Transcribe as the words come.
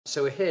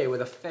So we're here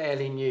with a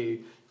fairly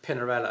new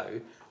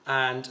Pinarello,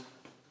 and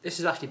this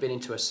has actually been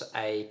into us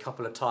a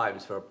couple of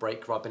times for a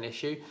brake rubbing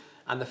issue.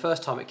 And the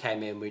first time it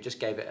came in, we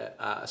just gave it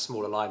a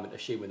small alignment,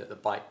 assuming that the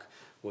bike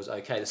was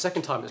okay. The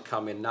second time it's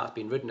come in, now it's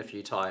been ridden a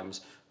few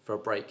times for a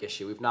brake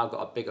issue. We've now got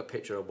a bigger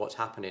picture of what's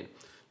happening.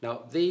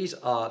 Now, these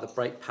are the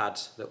brake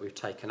pads that we've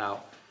taken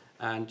out,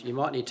 and you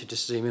might need to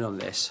just zoom in on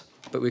this,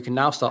 but we can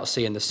now start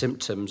seeing the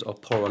symptoms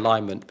of poor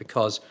alignment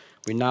because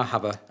we now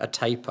have a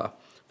taper.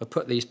 If I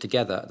put these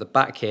together, at the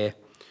back here,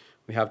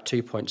 we have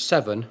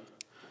 2.7,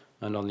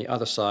 and on the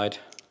other side,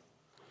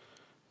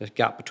 the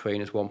gap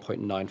between is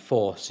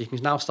 1.94. So you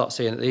can now start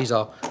seeing that these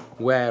are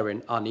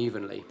wearing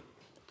unevenly.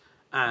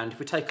 And if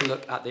we take a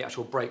look at the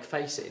actual brake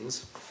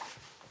facings,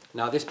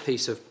 now this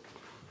piece of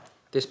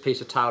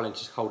toweling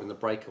is holding the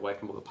brake away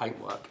from all the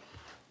paintwork.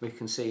 We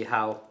can see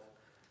how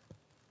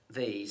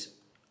these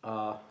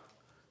are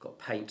got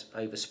paint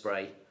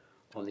overspray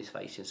on these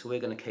facings. So we're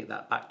going to keep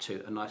that back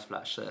to a nice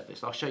flat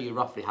surface. I'll show you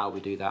roughly how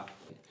we do that.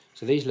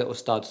 So these little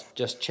studs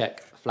just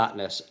check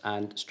flatness,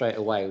 and straight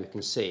away we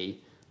can see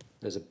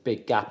there's a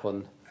big gap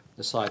on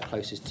the side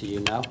closest to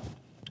you now,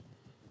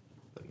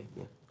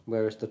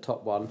 whereas the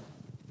top one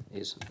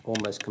is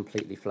almost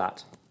completely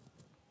flat.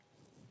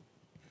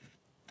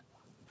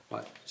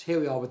 Right, so here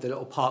we are with the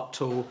little Park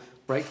Tool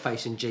brake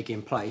facing jig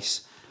in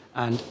place,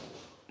 and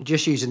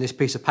just using this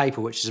piece of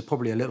paper, which is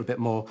probably a little bit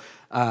more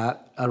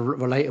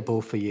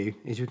relatable for you,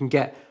 is you can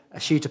get a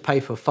sheet of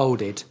paper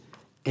folded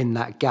in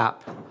that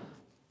gap.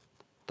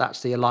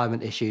 That's the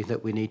alignment issue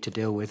that we need to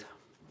deal with.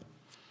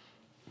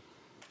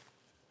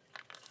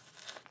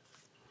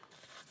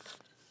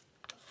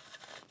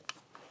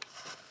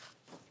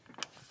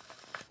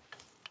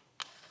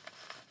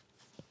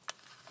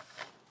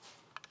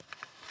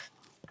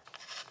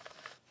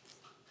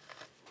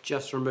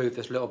 Just remove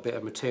this little bit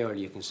of material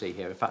you can see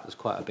here. In fact, there's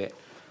quite a bit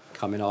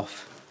coming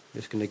off. I'm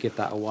just going to give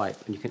that a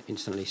wipe, and you can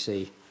instantly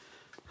see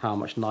how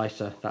much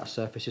nicer that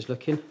surface is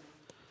looking.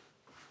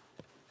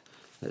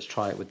 Let's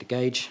try it with the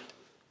gauge.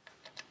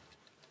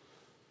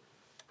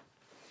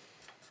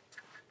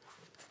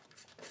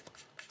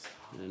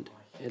 And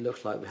it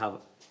looks like we have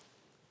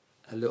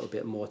a little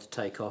bit more to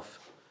take off.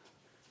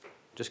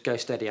 Just go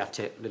steady at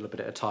it, a little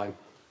bit at a time.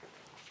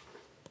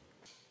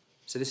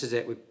 So this is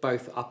it with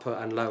both upper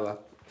and lower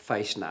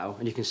face now,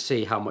 and you can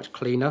see how much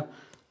cleaner,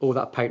 all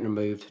that paint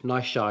removed,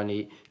 nice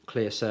shiny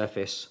clear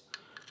surface.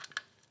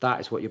 That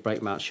is what your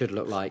brake mount should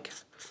look like,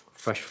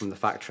 fresh from the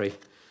factory.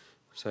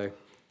 So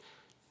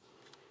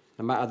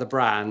no matter the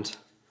brand,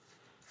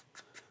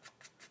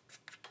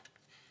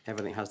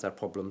 everything has their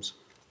problems.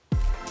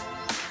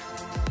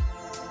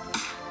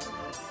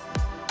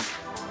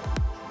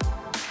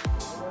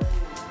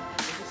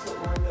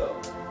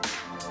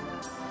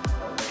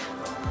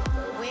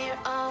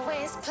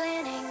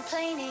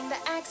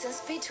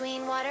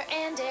 Between water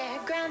and air,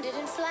 grounded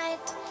in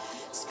flight,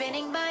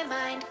 spinning my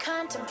mind,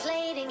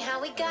 contemplating how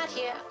we got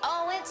here.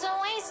 Oh, it's a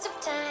waste of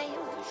time.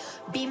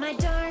 Be my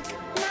dark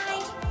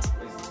night,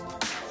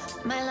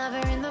 my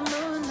lover in the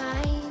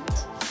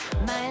moonlight.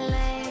 My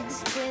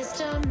legs twist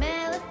a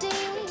melody,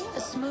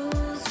 a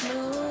smooth,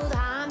 smooth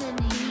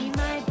harmony.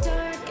 My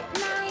dark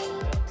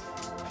night,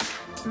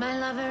 my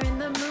lover in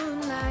the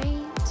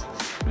moonlight.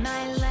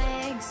 My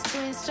legs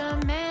twist a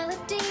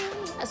melody,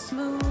 a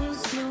smooth,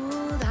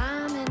 smooth harmony.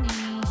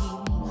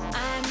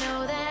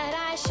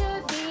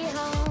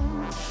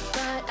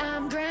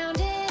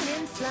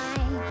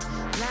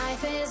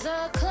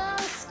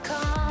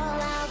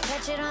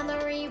 On the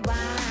rewind,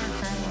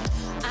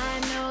 I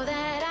know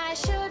that I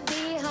should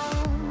be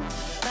home,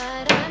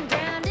 but I'm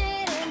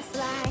grounded in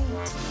flight.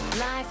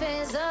 Life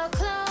is a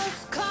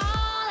close call.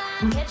 I'll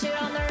catch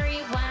it on the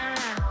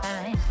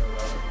rewind.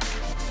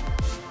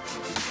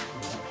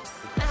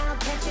 I'll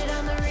catch it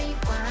on the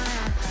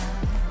rewind.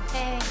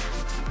 Hey,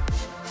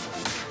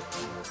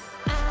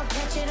 I'll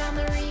catch it on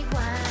the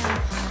rewind.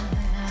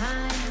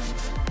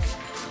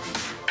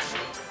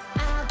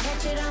 I'll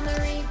catch it on the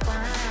rewind.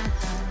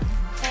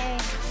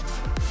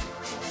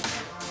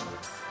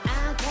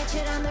 Catch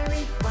it on the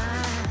rewind.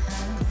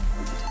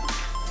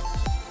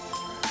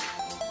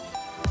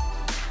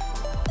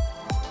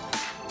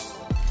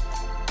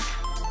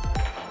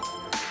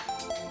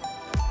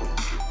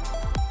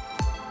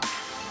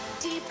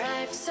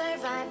 Deprived,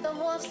 survive the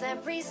wolves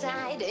that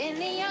reside in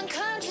the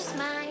unconscious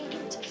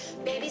mind.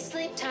 Baby,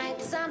 sleep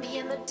tight, zombie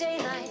in the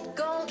daylight.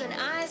 Golden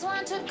eyes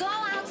want to go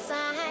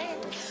outside.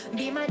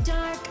 Be my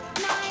dark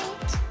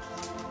night,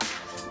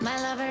 my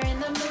lover in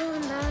the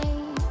moonlight.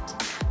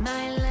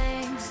 My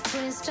legs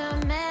twist a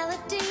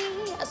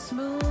melody, a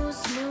smooth,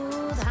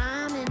 smooth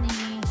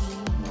harmony.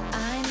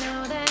 I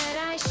know that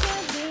I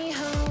should be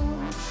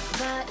home,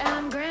 but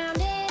I'm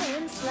grounded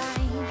in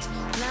flight.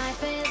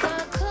 Life is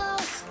a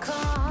close call.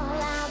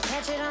 I'll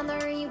catch it on the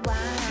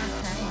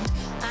rewind.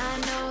 I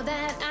know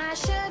that I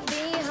should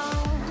be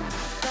home,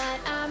 but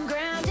I'm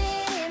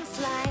grounded in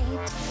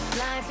flight.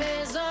 Life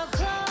is a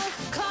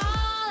close call.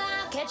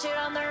 I'll catch it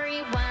on the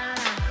rewind.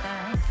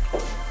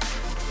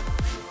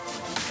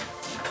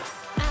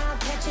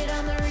 Catch it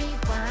on the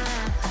rewind.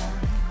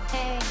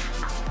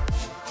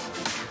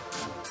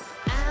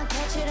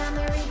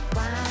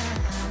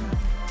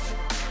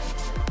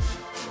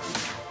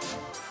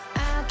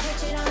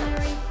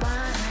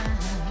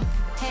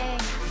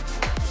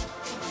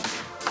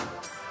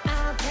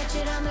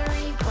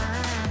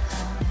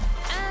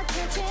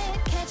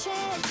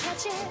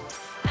 catch it.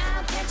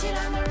 I'll catch it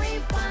on the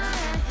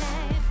rewind.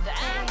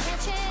 I'll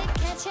catch it,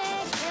 catch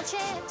it, catch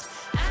it.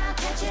 I'll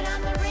catch it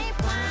on the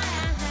rewind.